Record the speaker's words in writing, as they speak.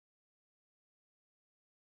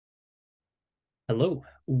Hello,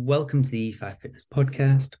 welcome to the Five Fitness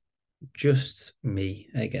Podcast. Just me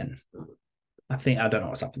again. I don't know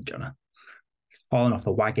what's happened, Jonah. Falling off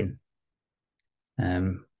the wagon.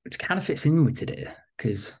 Which kind of fits in with today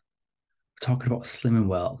because we're talking about Slimming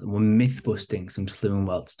World and we're myth busting some Slimming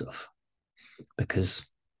World stuff because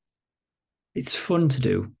it's fun to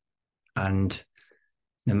do. And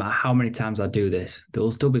no matter how many times I do this, there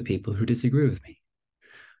will still be people who disagree with me.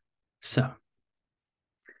 So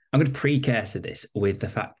I'm going to precursor this with the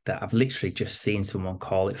fact that I've literally just seen someone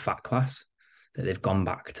call it fat class, that they've gone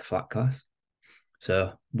back to fat class.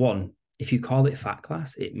 So, one, if you call it fat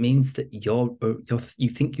class, it means that you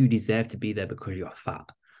think you deserve to be there because you're fat.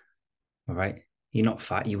 All right. You're not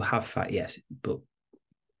fat. You have fat, yes, but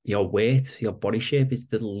your weight, your body shape is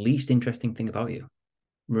the least interesting thing about you.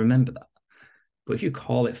 Remember that. But if you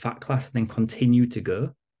call it fat class and then continue to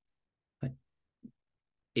go, like,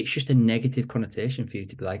 it's just a negative connotation for you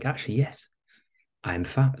to be like, actually, yes, I'm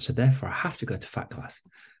fat. So therefore, I have to go to fat class.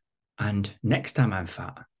 And next time I'm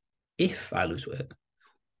fat, if I lose weight,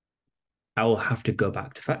 I will have to go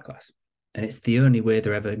back to fat class. And it's the only way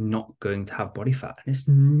they're ever not going to have body fat. And it's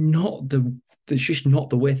just not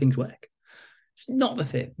the way things work. It's not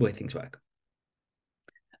the way things work.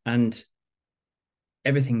 And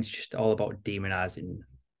everything's just all about demonizing.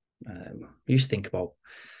 You just think about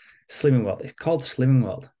Slimming World. It's called Slimming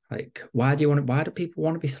World. Like, why do people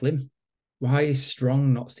want to be slim? Why is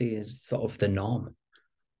strong not seen as sort of the norm?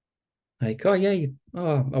 Like, oh yeah,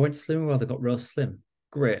 I went to Slimming World, I got real slim.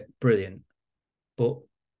 Great, brilliant. But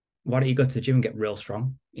why don't you go to the gym and get real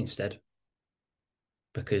strong instead?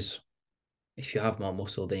 Because if you have more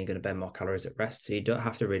muscle, then you're going to burn more calories at rest. So you don't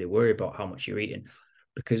have to really worry about how much you're eating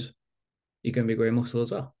because you're going to be growing muscle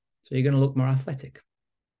as well. So you're going to look more athletic.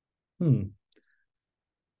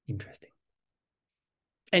 Interesting.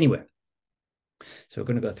 Anyway, so we're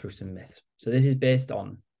going to go through some myths. So this is based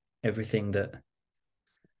on everything that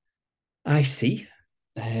I see.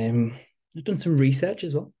 I've done some research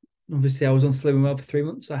as well. Obviously, I was on Slimming World for 3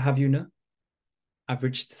 months. I have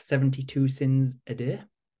averaged 72 sins a day.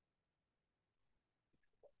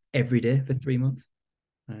 Every day for 3 months.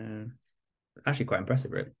 Actually quite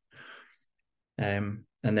impressive, really. And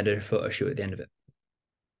then did a photo shoot at the end of it.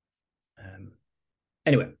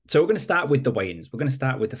 Anyway, so we're going to start with the weigh-ins. We're going to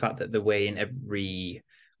start with the fact that they're weighing every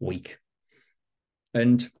week.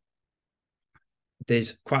 And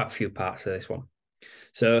there's quite a few parts of this one.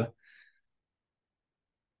 So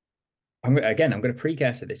I'm going to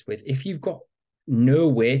precursor this with, if you've got no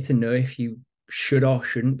way to know if you should or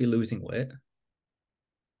shouldn't be losing weight,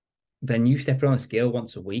 then you step on a scale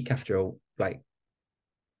once a week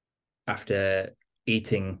after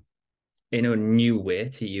eating in a new way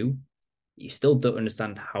to you. You still don't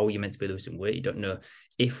understand how you're meant to be losing weight. You don't know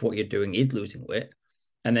if what you're doing is losing weight.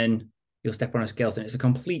 And then you'll step on a scales and it's a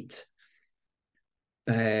complete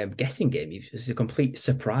guessing game. It's a complete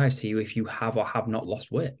surprise to you if you have or have not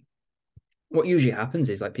lost weight. What usually happens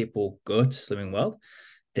is like people go to Slimming World,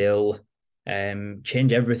 they'll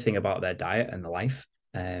change everything about their diet and their life,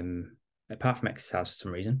 apart from exercise for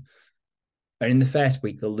some reason. And in the first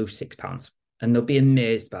week, they'll lose 6 pounds and they'll be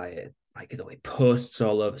amazed by it. Like there'll be posts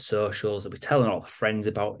all over socials. They'll be telling all the friends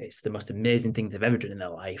about it. It's the most amazing thing they've ever done in their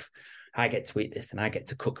life. I get to eat this and I get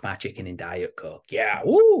to cook my chicken in Diet Coke. Yeah,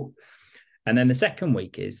 woo! And then the second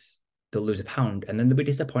week is they'll lose a pound and then they'll be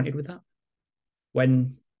disappointed with that.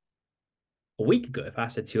 When a week ago, if I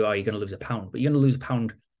said to you, oh, you're going to lose a pound, but you're going to lose a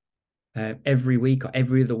pound every week or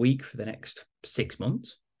every other week for the next 6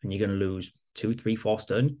 months, and you're going to lose 2, 3, 4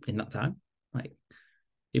 stone in that time, like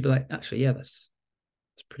you'd be like, actually, yeah, that's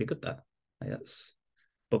pretty good.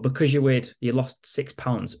 But because you lost 6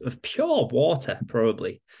 pounds of pure water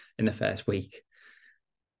probably in the first week,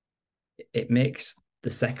 it makes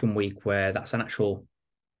the second week where that's an actual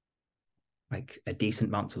like a decent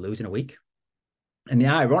amount to lose in a week. And the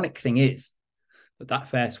ironic thing is that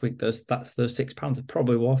first week, those 6 pounds are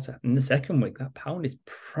probably water. And the second week, that pound is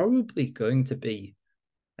probably going to be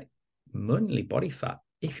like mainly body fat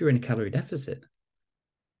if you're in a calorie deficit.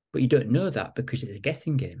 But you don't know that because it's a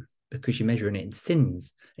guessing game, because you're measuring it in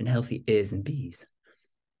sins and healthy A's and B's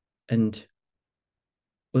and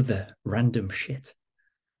other random shit.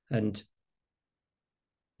 And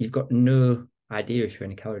you've got no idea if you're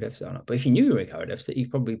in a calorie deficit or not. But if you knew you were in a calorie deficit,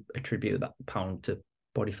 you'd probably attribute that pound to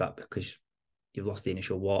body fat because you've lost the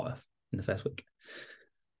initial water in the first week.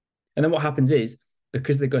 And then what happens is,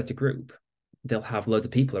 because they go to group, they'll have loads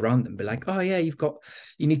of people around them be like, oh yeah, you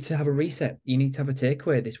need to have a reset. You need to have a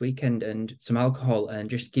takeaway this weekend and some alcohol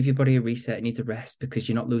and just give your body a reset. You need to rest because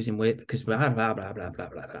you're not losing weight because blah, blah, blah, blah, blah,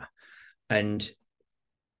 blah, blah. And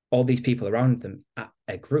all these people around them at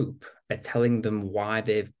a group are telling them why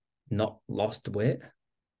they've not lost weight.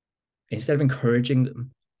 Instead of encouraging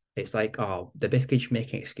them, it's like, oh, they're basically just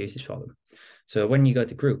making excuses for them. So when you go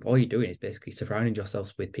to group, all you're doing is basically surrounding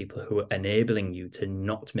yourselves with people who are enabling you to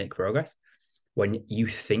not make progress when you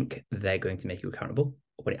think they're going to make you accountable.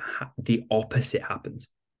 When the opposite happens.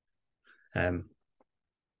 And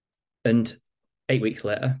 8 weeks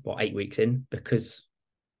later, or 8 weeks in, because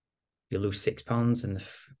you lose £6 and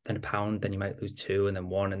then a pound, then you might lose 2 and then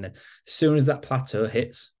 1. And then as soon as that plateau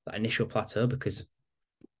hits, that initial plateau, because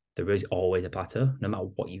there is always a plateau, no matter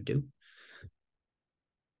what you do,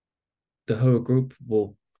 the whole group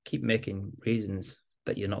will keep making reasons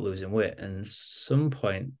that you're not losing weight. And at some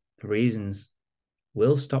point, the reasons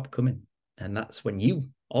will stop coming. And that's when you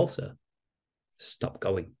also stop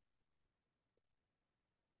going.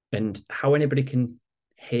 And how anybody can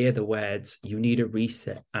hear the words, you need a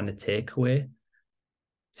reset and a takeaway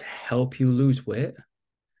to help you lose weight,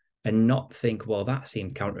 and not think, well, that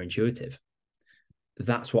seems counterintuitive.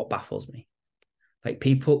 That's what baffles me. Like,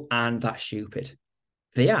 people aren't that stupid.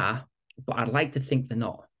 They are, but I'd like to think they're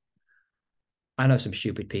not. I know some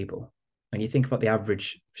stupid people. When you think about the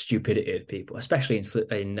average stupidity of people, especially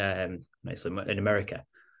in America,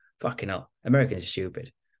 fucking hell, Americans are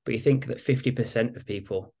stupid. But you think that 50% of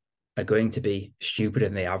people are going to be stupider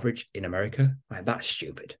than the average in America? Like, that's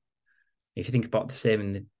stupid. If you think about the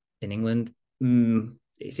same in England,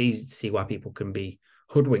 it's easy to see why people can be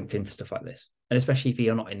hoodwinked into stuff like this. And especially if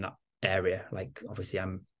you're not in that area. Like, obviously, I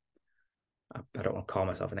don't want to call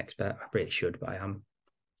myself an expert. I really should, but I am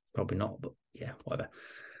probably not. But yeah, whatever.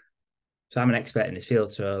 So I'm an expert in this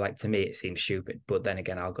field. So, like, to me, it seems stupid. But then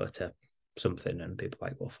again, I'll go to something and people are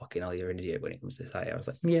like, well, fucking hell, you're an idiot when it comes to this. I was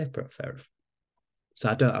like, yeah, fair enough. So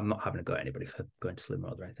I'm not having a go at anybody for going to Slim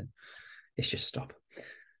World or anything. It's just stop.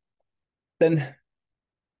 Then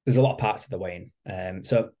there's a lot of parts of the weighing.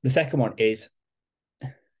 So the second one is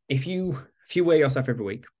if you weigh yourself every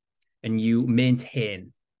week and you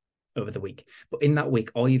maintain over the week, but in that week,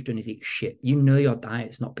 all you've done is eat shit. You know your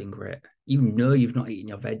diet's not been great. You know you've not eaten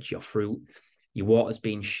your veg, your fruit, your water's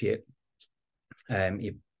been shit.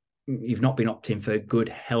 You've not been opting for good,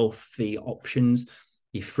 healthy options.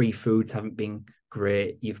 Your free foods haven't been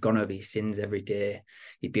great. You've gone over your sins every day.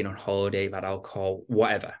 You've been on holiday, you've had alcohol,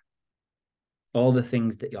 whatever. All the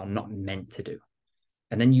things that you're not meant to do.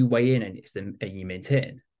 And then you weigh in and you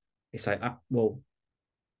maintain. It's like, well,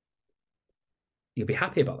 you'll be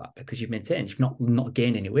happy about that because you've maintained. You've not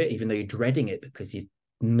gained any weight, even though you're dreading it because you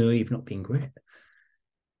know you've not been great.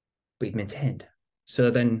 But you've maintained. So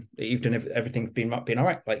then you've done everything's been all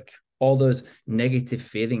right. Like, all those negative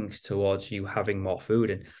feelings towards you having more food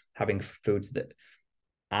and having foods that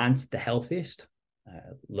aren't the healthiest,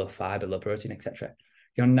 low fiber, low protein, etc.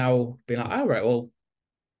 You're now being like, all right, well,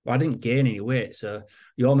 I didn't gain any weight. So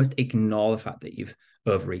you almost ignore the fact that you've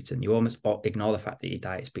overeaten. You almost ignore the fact that your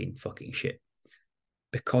diet's been fucking shit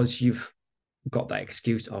because you've got that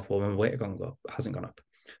excuse of, well, my weight hasn't gone up.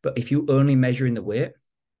 But if you only measure in the weight,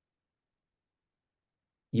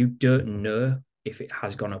 you don't know if it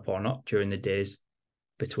has gone up or not during the days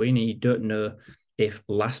between. And you don't know if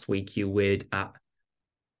last week you weighed at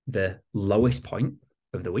the lowest point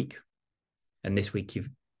of the week and this week you've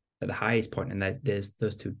at the highest point, and there's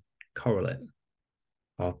those two correlate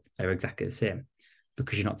or are exactly the same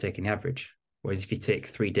because you're not taking the average. Whereas if you take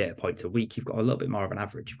 3 data points a week, you've got a little bit more of an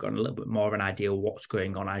average. You've got a little bit more of an idea of what's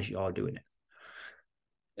going on as you're doing it.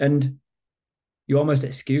 And you almost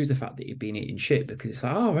excuse the fact that you've been eating shit because it's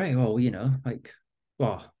like, oh, right, well, like,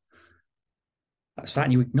 well, that's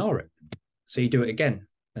fine. You ignore it. So you do it again.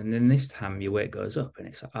 And then this time your weight goes up and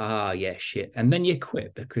it's like, yeah, shit. And then you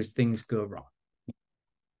quit because things go wrong.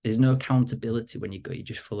 There's no accountability when you go. You're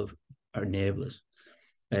just full of enablers.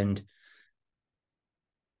 And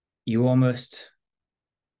you almost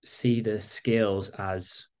see the scales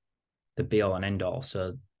as the be all and end all.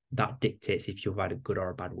 So that dictates if you've had a good or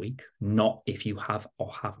a bad week, not if you have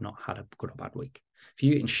or have not had a good or bad week. If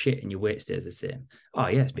you're eating shit and your weight stays the same, oh,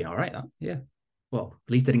 yeah, it's been all right, that. Yeah. Well,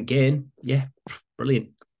 at least I didn't gain. Yeah. Brilliant.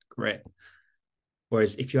 Great.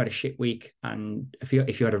 Whereas if you had a shit week and if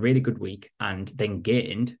you had a really good week and then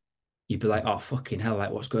gained, you'd be like, oh, fucking hell,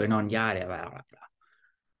 like, what's going on? Yeah. Blah, blah, blah.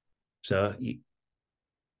 So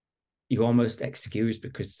you almost excuse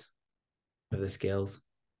because of the scales,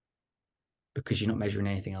 because you're not measuring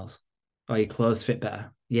anything else. Oh, your clothes fit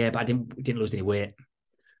better. Yeah, but I didn't lose any weight.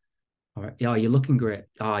 All right. Yeah, you're looking great.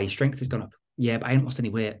 Oh, your strength has gone up. Yeah, but I haven't lost any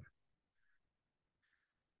weight.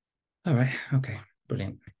 All right. Okay.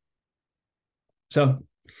 Brilliant. So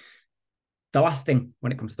the last thing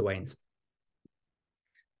when it comes to the weigh-ins,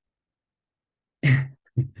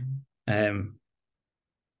 I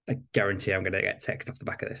guarantee I'm going to get text off the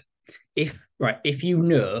back of this. If you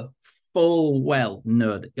know full well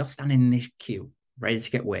know that you're standing in this queue ready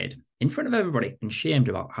to get weighed in front of everybody and shamed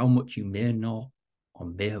about how much you may know or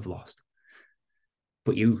may have lost,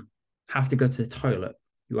 but you have to go to the toilet,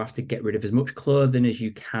 you have to get rid of as much clothing as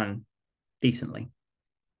you can decently,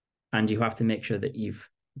 and you have to make sure that you've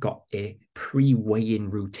got a pre-weigh-in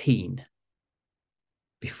routine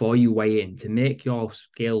before you weigh in to make your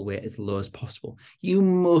scale weight as low as possible. You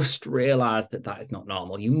must realize that that is not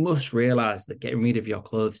normal. You must realize that getting rid of your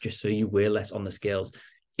clothes just so you weigh less on the scales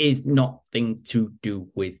is nothing to do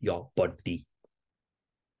with your body.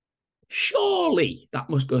 Surely that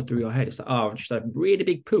must go through your head. It's like, oh, I've just had a really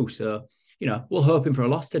big poo, so we're hoping for a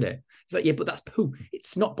loss today. It's like, yeah, but that's poo.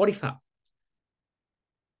 It's not body fat.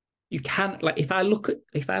 You can't, like, if I look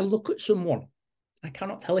at someone, I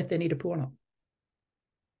cannot tell if they need a poo or not.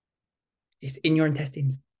 It's in your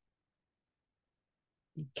intestines.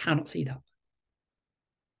 You cannot see that.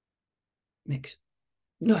 Makes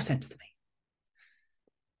no sense to me.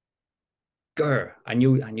 Grr. I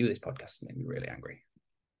knew this podcast made me really angry.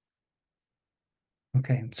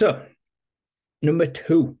 Okay, so number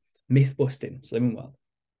 2, myth busting, Slimming World.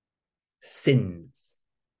 Sins.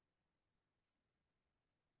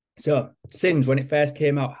 So Sins, when it first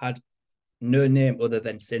came out, had no name other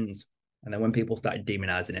than Sins. And then when people started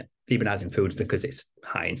demonizing foods because it's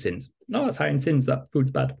high in sins. No, it's high in sins. That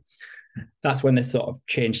food's bad. That's when they sort of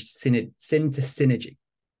changed sin to synergy.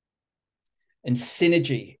 And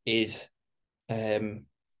synergy is, I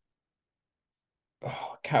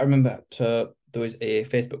can't remember. So there was a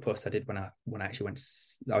Facebook post I did when I actually went.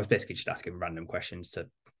 I was basically just asking random questions to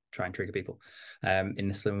try and trigger people in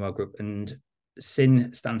the Slimming World group. And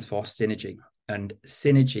SYN stands for synergy, and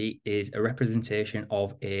synergy is a representation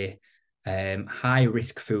of a high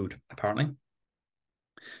risk food, apparently.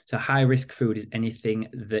 So high risk food is anything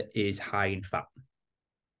that is high in fat.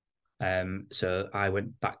 So I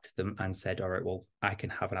went back to them and said, all right, well, I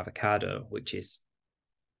can have an avocado, which is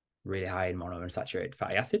really high in monounsaturated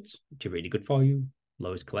fatty acids, which are really good for you,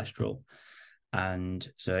 lowers cholesterol. And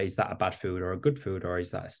so is that a bad food or a good food, or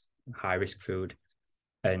is that a high risk food?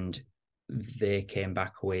 And they came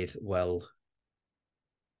back with, well,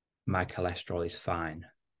 my cholesterol is fine.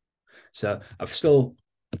 So I've still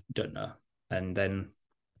don't know. And then,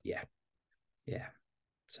 yeah.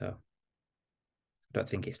 So I don't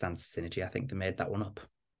think it stands for synergy. I think they made that one up.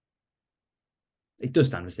 It does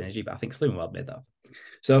stand for synergy, but I think Slimming World made that up.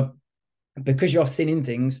 So because you're sinning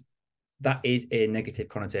things, that is a negative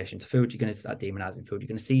connotation to food. You're going to start demonizing food. You're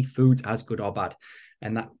going to see foods as good or bad.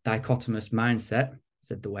 And that dichotomous mindset,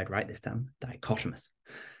 said the word right this time, dichotomous,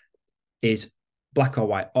 is black or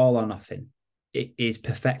white, all or nothing. It is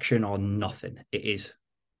perfection or nothing. It is,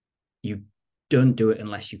 you don't do it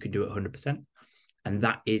unless you can do it 100%. And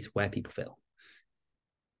that is where people fail.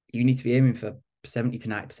 You need to be aiming for 70 to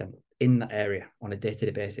 90% in that area on a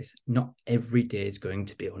day-to-day basis. Not every day is going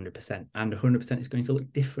to be 100%, and 100% is going to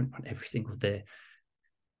look different on every single day.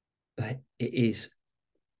 But it is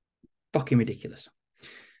fucking ridiculous.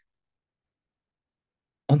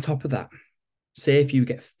 On top of that, say if you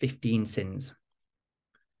get 15 sins,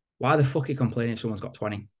 why the fuck are you complaining if someone's got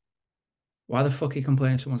 20? Why the fuck are you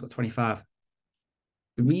complaining if someone's got 25?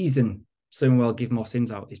 The reason Slimming World give more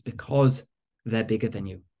sins out is because they're bigger than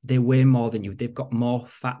you. They weigh more than you. They've got more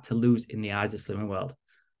fat to lose in the eyes of Slimming World.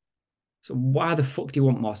 So why the fuck do you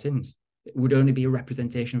want more sins? It would only be a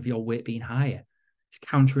representation of your weight being higher. It's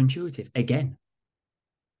counterintuitive. Again,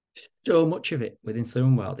 so much of it within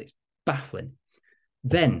Slimming World, it's baffling.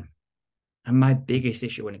 Then, and my biggest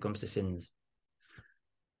issue when it comes to sins,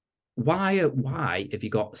 why have you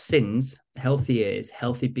got sins, healthy A's,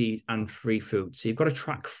 healthy B's, and free foods? So you've got to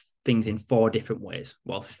track things in 4 different ways.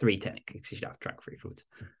 Well, 3 technically, because you should have to track free foods.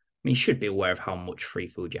 I mean, you should be aware of how much free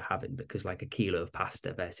food you're having, because like a kilo of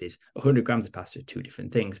pasta versus 100 grams of pasta are 2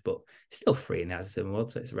 different things, but still free in the eyes of the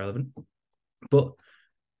world, so it's irrelevant. But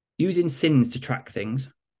using sins to track things,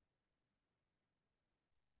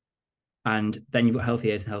 and then you've got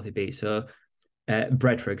healthy A's and healthy B's. So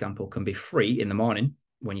bread, for example, can be free in the morning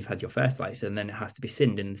when you've had your first slice, and then it has to be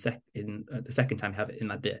sinned in the second time you have it in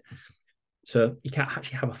that day. So you can't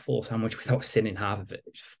actually have a full sandwich without sinning half of it.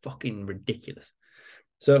 It's fucking ridiculous.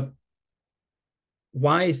 So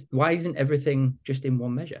why isn't everything just in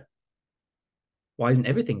one measure? Why isn't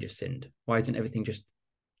everything just sinned? Why isn't everything just,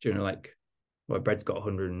 like, well, bread's got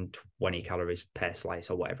 120 calories per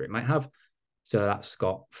slice or whatever it might have. So that's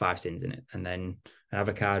got 5 sins in it. And then an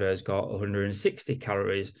avocado's got 160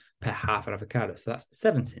 calories per half an avocado. So that's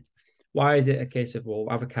 7 sins. Why is it a case of, well,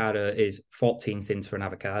 avocado is 14 sins for an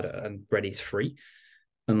avocado and bread is free?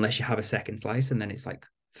 unless you have a second slice, and then it's like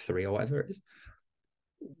 3 or whatever it is.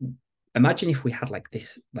 Imagine if we had like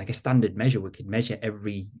this, like a standard measure, we could measure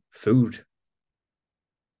every food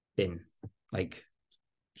in, like,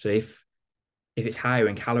 so if it's higher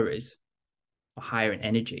in calories or higher in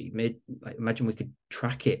energy, like, imagine we could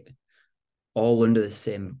track it all under the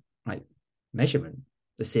same like measurement,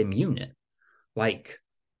 the same unit, like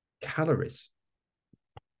calories.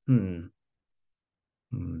 Hmm.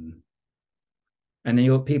 And then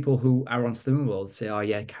you have people who are on Slimming World say, "Oh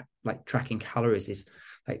yeah, like tracking calories is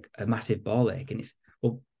like a massive ball ache," and it's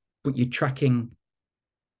well, but you're tracking.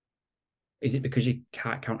 Is it because you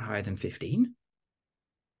can't count higher than 15?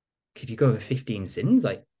 If you go over 15 sins,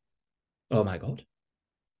 like, oh my god,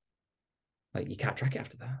 like you can't track it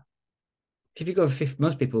after that. If you go over 50,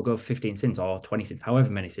 most people will go 15 sins or 20 sins, however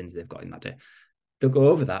many sins they've got in that day. They'll go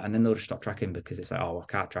over that and then they'll just stop tracking because it's like, oh, I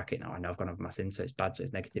can't track it now. I know I've gone over my sins, so it's bad, so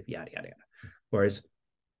it's negative, yada yada yada. Whereas if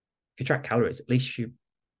you track calories, at least you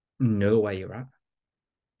know where you're at.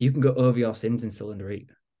 You can go over your sins and still undereat.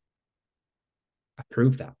 I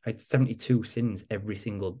proved that. I had 72 sins every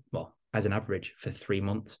single, well, as an average for 3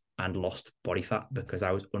 months and lost body fat because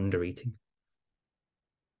I was under eating.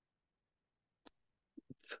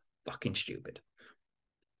 Fucking stupid.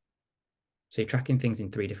 So you're tracking things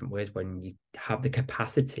in 3 different ways when you have the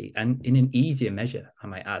capacity and in an easier measure, I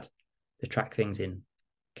might add, to track things in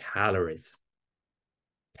calories.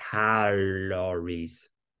 Calories.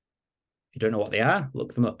 If you don't know what they are,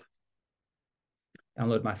 look them up.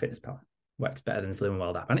 Download MyFitnessPal. Works better than the Slimming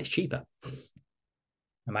World app, and it's cheaper,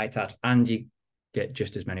 I might add. And you get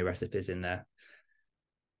just as many recipes in there.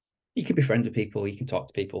 You can be friends with people. You can talk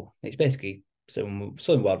to people. It's basically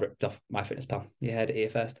Slimming World ripped off MyFitnessPal. You heard it here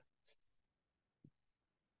first.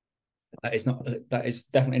 That is not. That is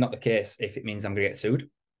definitely not the case. If it means I'm going to get sued,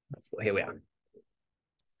 but here we are.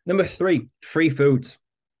 Number 3, free foods.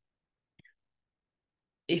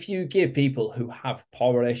 If you give people who have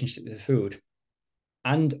poor relationship with the food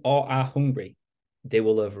and or are hungry, they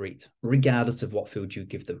will overeat, regardless of what food you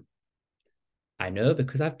give them. I know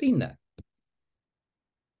because I've been there.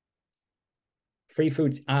 Free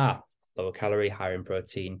foods are lower calorie, higher in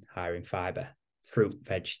protein, higher in fiber. Fruit,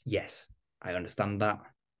 veg, yes, I understand that.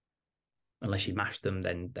 Unless you mash them,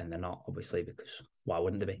 then they're not, obviously, because why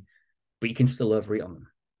wouldn't they be? But you can still overeat on them.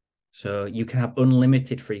 So you can have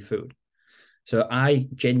unlimited free food. So I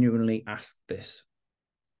genuinely asked this.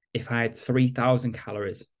 If I had 3,000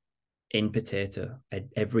 calories in potato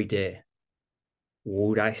every day,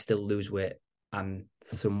 would I still lose weight? And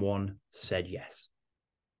someone said yes.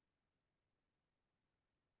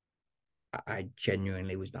 I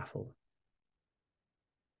genuinely was baffled.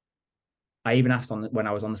 I even asked when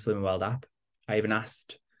I was on the Slimming World app. I even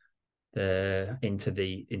asked into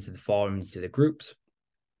the forums, to the groups,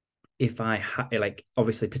 if I like,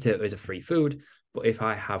 obviously potato is a free food, but if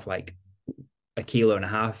I have like 1.5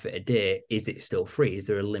 kilos a day, is it still free? Is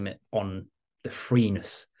there a limit on the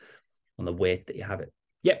freeness, on the weight that you have it?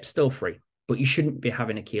 Yep, still free, but you shouldn't be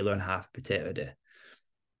having 1.5 kilos potato a day.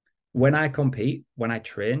 When I compete, when I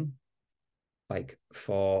train, like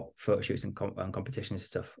for photo shoots and competitions and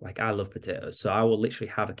stuff, like I love potatoes, so I will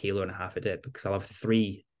literally have 1.5 kilos a day because I'll have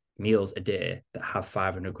 3 meals a day that have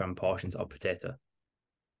 500-gram portions of potato.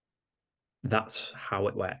 That's how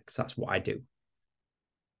it works. That's what I do.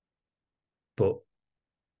 But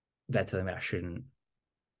they're telling me I shouldn't.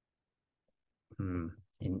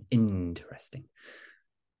 Interesting.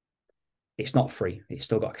 It's not free. It's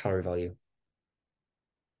still got a calorie value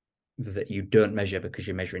that you don't measure because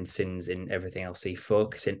you're measuring sins in everything else. So you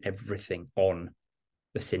focus in everything on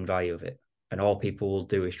the sin value of it. And all people will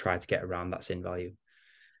do is try to get around that sin value.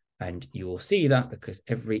 And you will see that because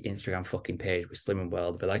every Instagram fucking page with Slimming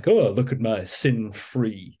World will be like, oh, look at my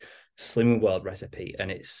sin-free Slimming World recipe.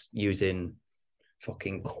 And it's using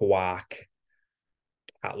fucking quark,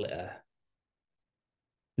 cat litter,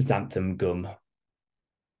 xanthan gum.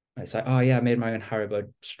 It's like, oh yeah, I made my own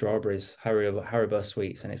Haribo strawberries, Haribo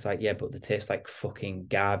sweets. And it's like, yeah, but they taste like fucking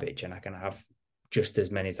garbage and I can have just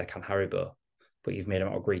as many as I can Haribo, but you've made them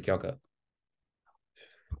out of Greek yogurt.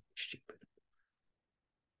 Stupid.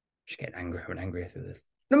 Just getting angrier and angrier through this.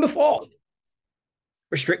 Number 4,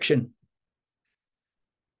 restriction.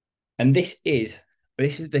 And this is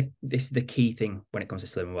the key thing when it comes to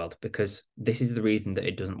Slimming World, because this is the reason that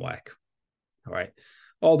it doesn't work. All right.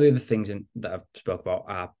 All the other things that I've spoke about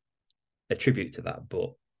are a tribute to that,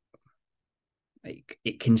 but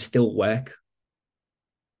it can still work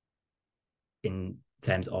in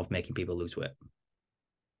terms of making people lose weight.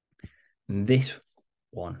 And this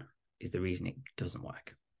one is the reason it doesn't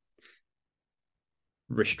work.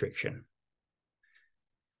 Restriction.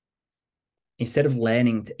 instead of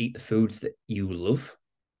learning to eat the foods that you love,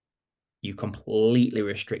 you completely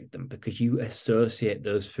restrict them because you associate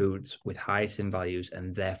those foods with hyacinth values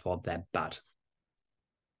and therefore they're bad.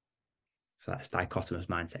 So that's dichotomous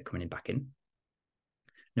mindset coming back in.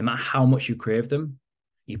 No matter how much you crave them,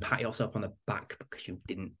 you pat yourself on the back because you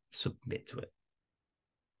didn't submit to it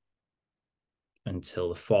until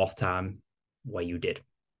the fourth time where you did.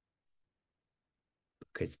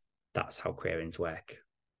 Because that's how cravings work.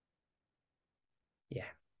 Yeah.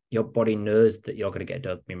 Your body knows that you're going to get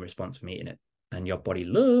a dopamine response from eating it. And your body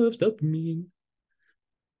loves dopamine.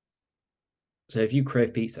 So if you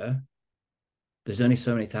crave pizza, there's only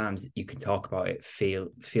so many times you can talk about it, feel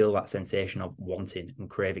that sensation of wanting and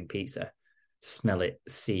craving pizza, smell it,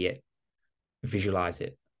 see it, visualize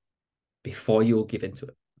it before you'll give into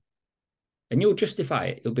it. And you'll justify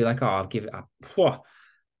it. You'll be like, oh,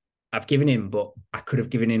 I've given in, but I could have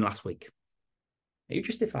given in last week. You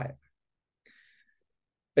justify it.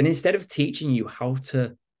 And instead of teaching you how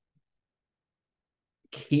to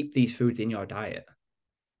keep these foods in your diet,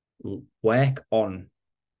 work on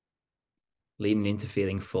leaning into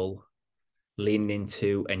feeling full, leaning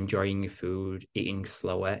into enjoying your food, eating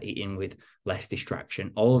slower, eating with less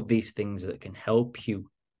distraction, all of these things that can help you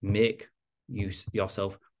make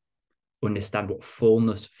yourself understand what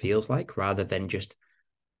fullness feels like rather than just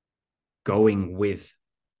going with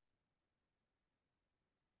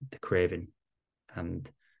the craving and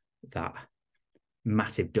that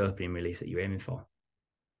massive dopamine release that you're aiming for.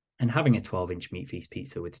 And having a 12-inch meat feast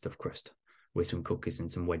pizza with stuffed crust, with some cookies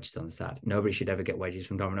and some wedges on the side. Nobody should ever get wedges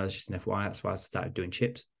from Domino's, just an FYI. That's why I started doing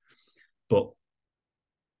chips. But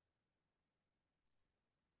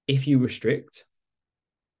if you restrict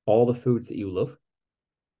all the foods that you love,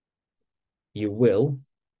 you will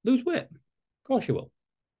lose weight. Of course you will.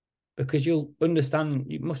 Because you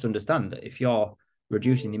must understand that if you're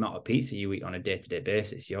reducing the amount of pizza you eat on a day-to-day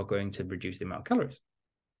basis, you're going to reduce the amount of calories.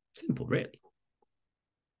 Simple, really.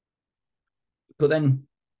 But then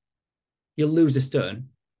you'll lose a stone.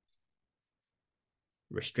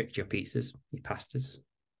 Restrict your pizzas, your pastas,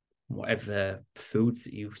 whatever foods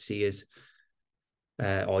that you see as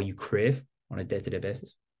or you crave on a day-to-day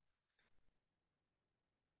basis.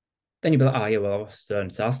 Then you'll be like, oh yeah, well, I lost a stone,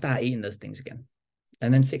 so I'll start eating those things again.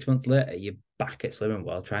 And then 6 months later, you're back at Slimming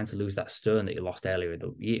World trying to lose that stone that you lost earlier in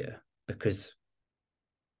the year because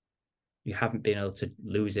you haven't been able to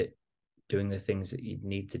lose it doing the things that you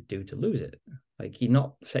need to do to lose it. Like, you're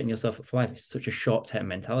not setting yourself up for life. It's such a short-term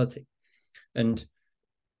mentality. And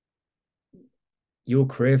you'll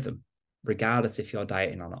crave them regardless if you're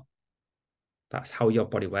dieting or not. That's how your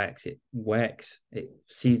body works. It works. It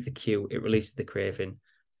sees the cue. It releases the craving.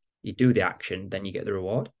 You do the action, then you get the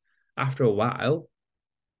reward. After a while,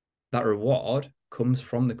 that reward comes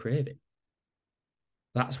from the craving.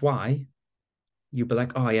 That's why you'll be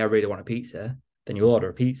like, oh yeah, I really want a pizza. Then you order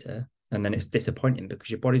a pizza, and then it's disappointing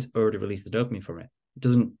because your body's already released the dopamine from it.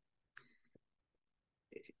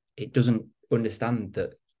 It doesn't understand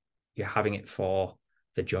that you're having it for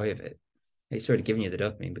the joy of it. It's already giving you the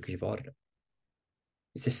dopamine because you've ordered it.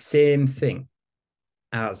 It's the same thing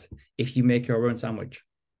as if you make your own sandwich.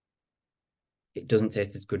 It doesn't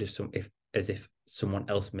taste as good as if someone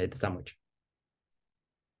else made the sandwich.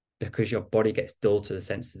 Because your body gets dull to the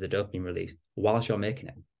sense of the dopamine release whilst you're making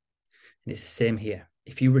it. And it's the same here.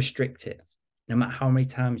 If you restrict it, no matter how many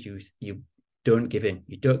times you don't give in,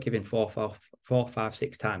 you don't give in four, five,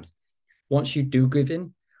 6 times. Once you do give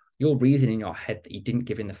in, you'll reason in your head that you didn't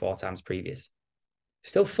give in the 4 times previous.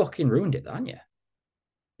 Still fucking ruined it, aren't you?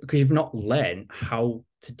 Because you've not learned how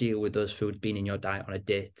to deal with those foods being in your diet on a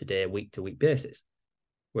day-to-day, week-to-week basis.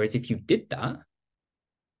 Whereas if you did that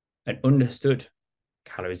and understood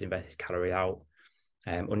calories in versus calorie out,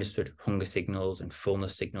 understood hunger signals and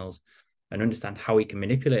fullness signals, and understand how you can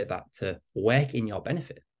manipulate that to work in your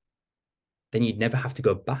benefit, then you'd never have to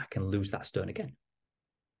go back and lose that stone again.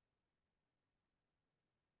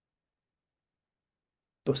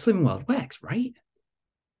 But Slimming World works, right?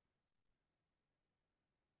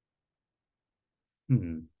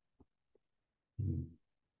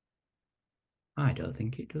 I don't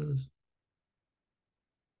think it does.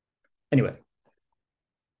 Anyway,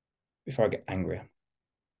 before I get angry,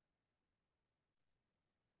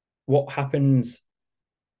 what happens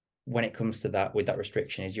when it comes to that with that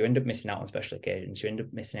restriction is you end up missing out on special occasions. You end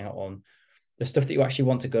up missing out on the stuff that you actually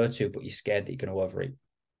want to go to, but you're scared that you're going to overeat.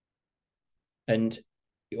 And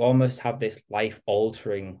you almost have this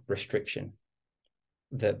life-altering restriction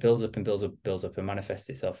that builds up and builds up and manifests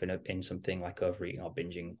itself in something like overeating or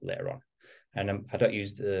binging later on. And I don't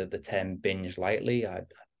use the term binge lightly. I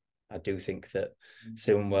do think that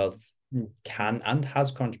Slimming World can and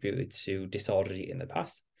has contributed to disordered eating in the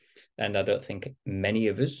past. And I don't think many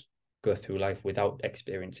of us go through life without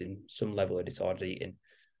experiencing some level of disordered eating.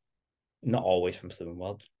 Not always from Slimming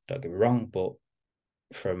World, don't get me wrong, but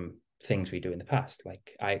from things we do in the past.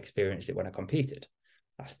 Like I experienced it when I competed.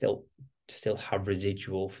 I still have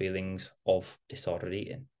residual feelings of disordered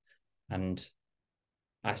eating. And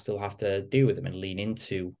I still have to deal with them and lean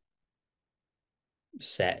into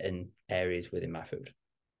certain areas within my food.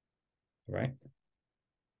 Right.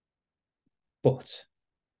 But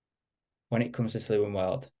when it comes to Slimming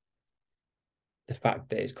World, the fact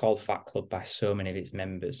that it's called Fat Club by so many of its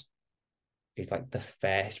members is like the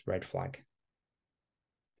first red flag.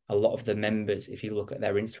 A lot of the members, if you look at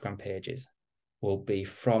their Instagram pages, will be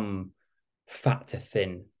from fat to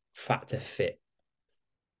thin, fat to fit,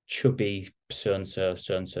 chubby, so and so,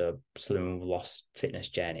 slim lost fitness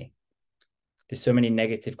journey. There's so many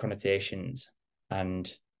negative connotations,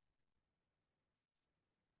 and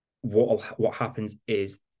what happens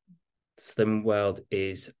is Slimming World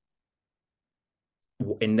is,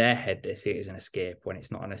 in their head, they see it as an escape. When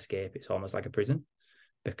it's not an escape, it's almost like a prison,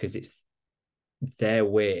 because it's their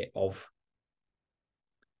way of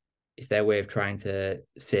trying to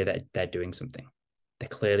say that they're doing something. They're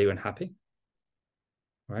clearly unhappy,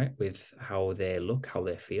 right, with how they look, how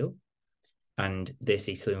they feel, and they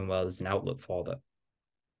see Slimming World as an outlet for that,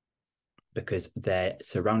 because they're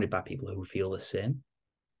surrounded by people who feel the same.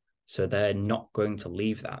 So they're not going to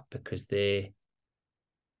leave that, because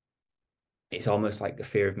it's almost like the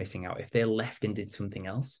fear of missing out. If they left and did something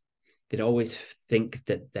else, they'd always think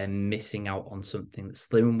that they're missing out on something that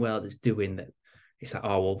Slimming World is doing. That it's like,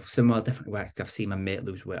 oh, well, Slimming World definitely works. I've seen my mate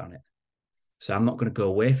lose weight on it. So I'm not going to go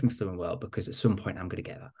away from Slimming World, because at some point I'm going to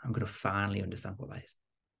get that. I'm going to finally understand what that is.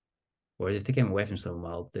 Whereas if they came away from Slimming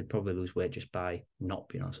World, they'd probably lose weight just by not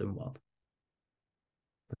being on Slimming World,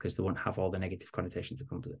 because they wouldn't have all the negative connotations that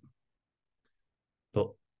come with it.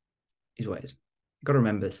 But is what it is. You've got to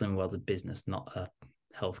remember that Slimming World's a business, not a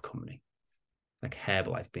health company. Like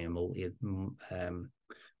Herbalife being a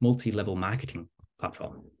multi-level marketing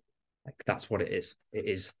platform. Like that's what it is. It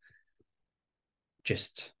is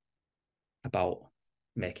just about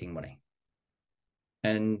making money.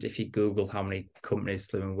 And if you Google how many companies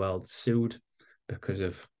Slimming World sued because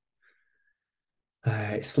of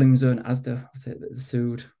Slim Zone, Asda, what's it that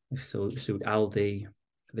sued? They sued Aldi.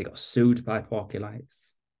 They got sued by Porky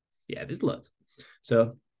Lights. Yeah, there's loads.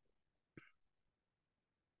 So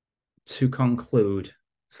to conclude,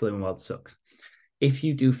 Slimming World sucks. If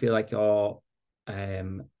you do feel like you're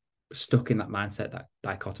stuck in that mindset, that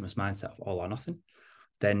dichotomous mindset of all or nothing,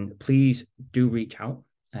 then please do reach out.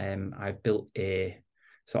 I've built a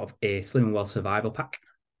sort of a Slimming World survival pack.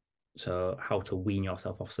 So how to wean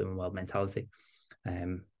yourself off Slimming World mentality.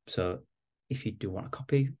 So if you do want a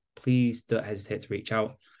copy, please don't hesitate to reach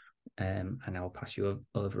out, and I'll pass you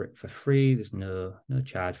over it for free. There's no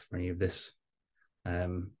charge for any of this.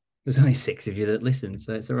 There's only 6 of you that listen,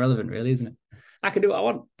 so it's irrelevant, really, isn't it? I can do what I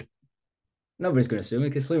want. Nobody's going to sue me,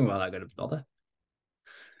 because Slimming World aren't going to bother.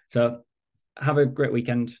 So have a great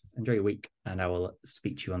weekend. Enjoy your week, and I will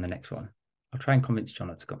speak to you on the next one. I'll try and convince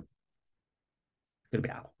John to come. It's going to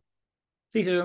be hard. See you soon.